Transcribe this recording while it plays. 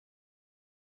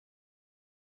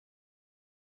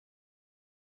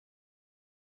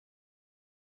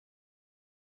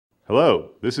Hello,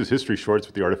 this is History Shorts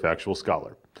with the Artifactual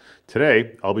Scholar.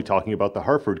 Today, I'll be talking about the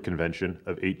Hartford Convention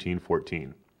of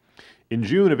 1814. In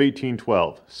June of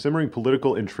 1812, simmering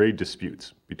political and trade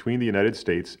disputes between the United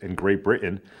States and Great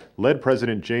Britain led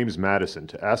President James Madison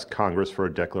to ask Congress for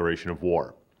a declaration of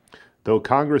war. Though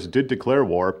Congress did declare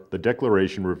war, the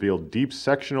declaration revealed deep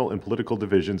sectional and political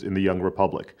divisions in the young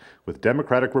republic, with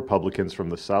Democratic Republicans from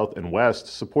the South and West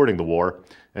supporting the war,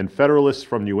 and Federalists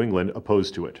from New England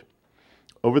opposed to it.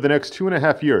 Over the next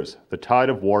 2.5 years, the tide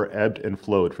of war ebbed and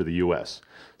flowed for the U.S.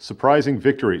 Surprising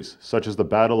victories, such as the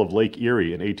Battle of Lake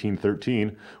Erie in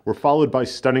 1813, were followed by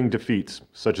stunning defeats,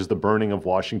 such as the burning of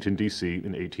Washington, D.C.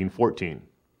 in 1814.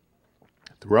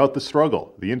 Throughout the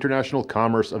struggle, the international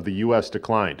commerce of the U.S.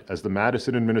 declined as the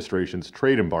Madison administration's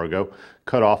trade embargo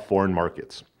cut off foreign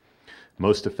markets.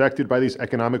 Most affected by these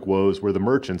economic woes were the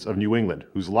merchants of New England,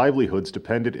 whose livelihoods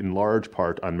depended in large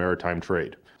part on maritime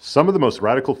trade. Some of the most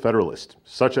radical Federalists,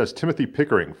 such as Timothy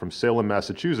Pickering from Salem,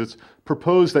 Massachusetts,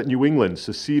 proposed that New England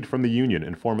secede from the Union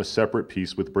and form a separate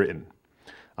peace with Britain.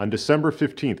 On December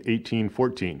 15,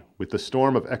 1814, with the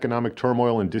storm of economic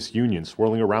turmoil and disunion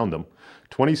swirling around them,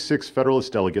 26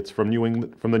 Federalist delegates from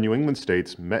the New England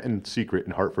states met in secret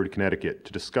in Hartford, Connecticut,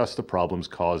 to discuss the problems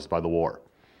caused by the war.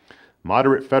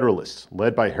 Moderate Federalists,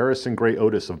 led by Harrison Gray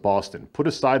Otis of Boston, put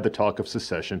aside the talk of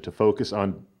secession to focus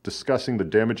on discussing the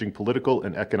damaging political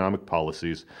and economic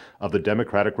policies of the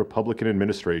Democratic Republican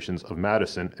administrations of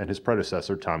Madison and his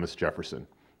predecessor Thomas Jefferson.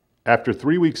 After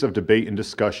 3 weeks of debate and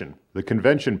discussion, the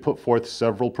convention put forth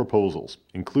several proposals,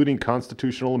 including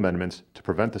constitutional amendments to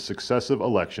prevent the successive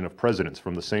election of presidents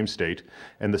from the same state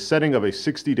and the setting of a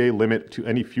 60-day limit to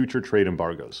any future trade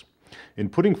embargoes. In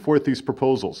putting forth these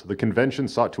proposals, the convention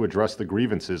sought to address the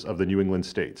grievances of the New England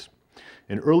states.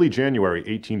 In early January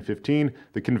 1815,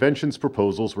 the convention's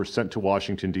proposals were sent to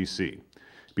Washington, D.C.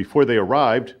 Before they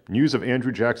arrived, news of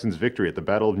Andrew Jackson's victory at the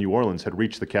Battle of New Orleans had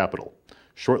reached the capital.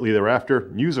 Shortly thereafter,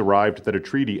 news arrived that a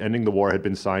treaty ending the war had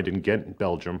been signed in Ghent,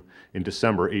 Belgium, in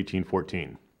December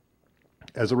 1814.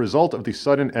 As a result of the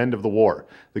sudden end of the war,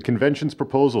 the convention's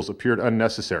proposals appeared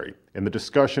unnecessary, and the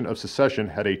discussion of secession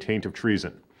had a taint of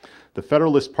treason. The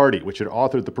Federalist Party, which had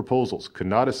authored the proposals, could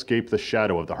not escape the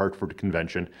shadow of the Hartford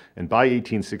Convention, and by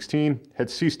 1816 had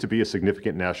ceased to be a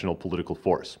significant national political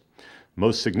force.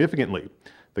 Most significantly,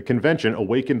 the convention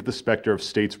awakened the specter of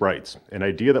states' rights, an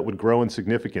idea that would grow in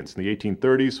significance in the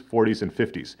 1830s, 40s, and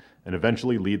 50s, and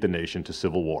eventually lead the nation to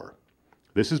civil war.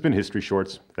 This has been History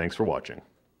Shorts. Thanks for watching.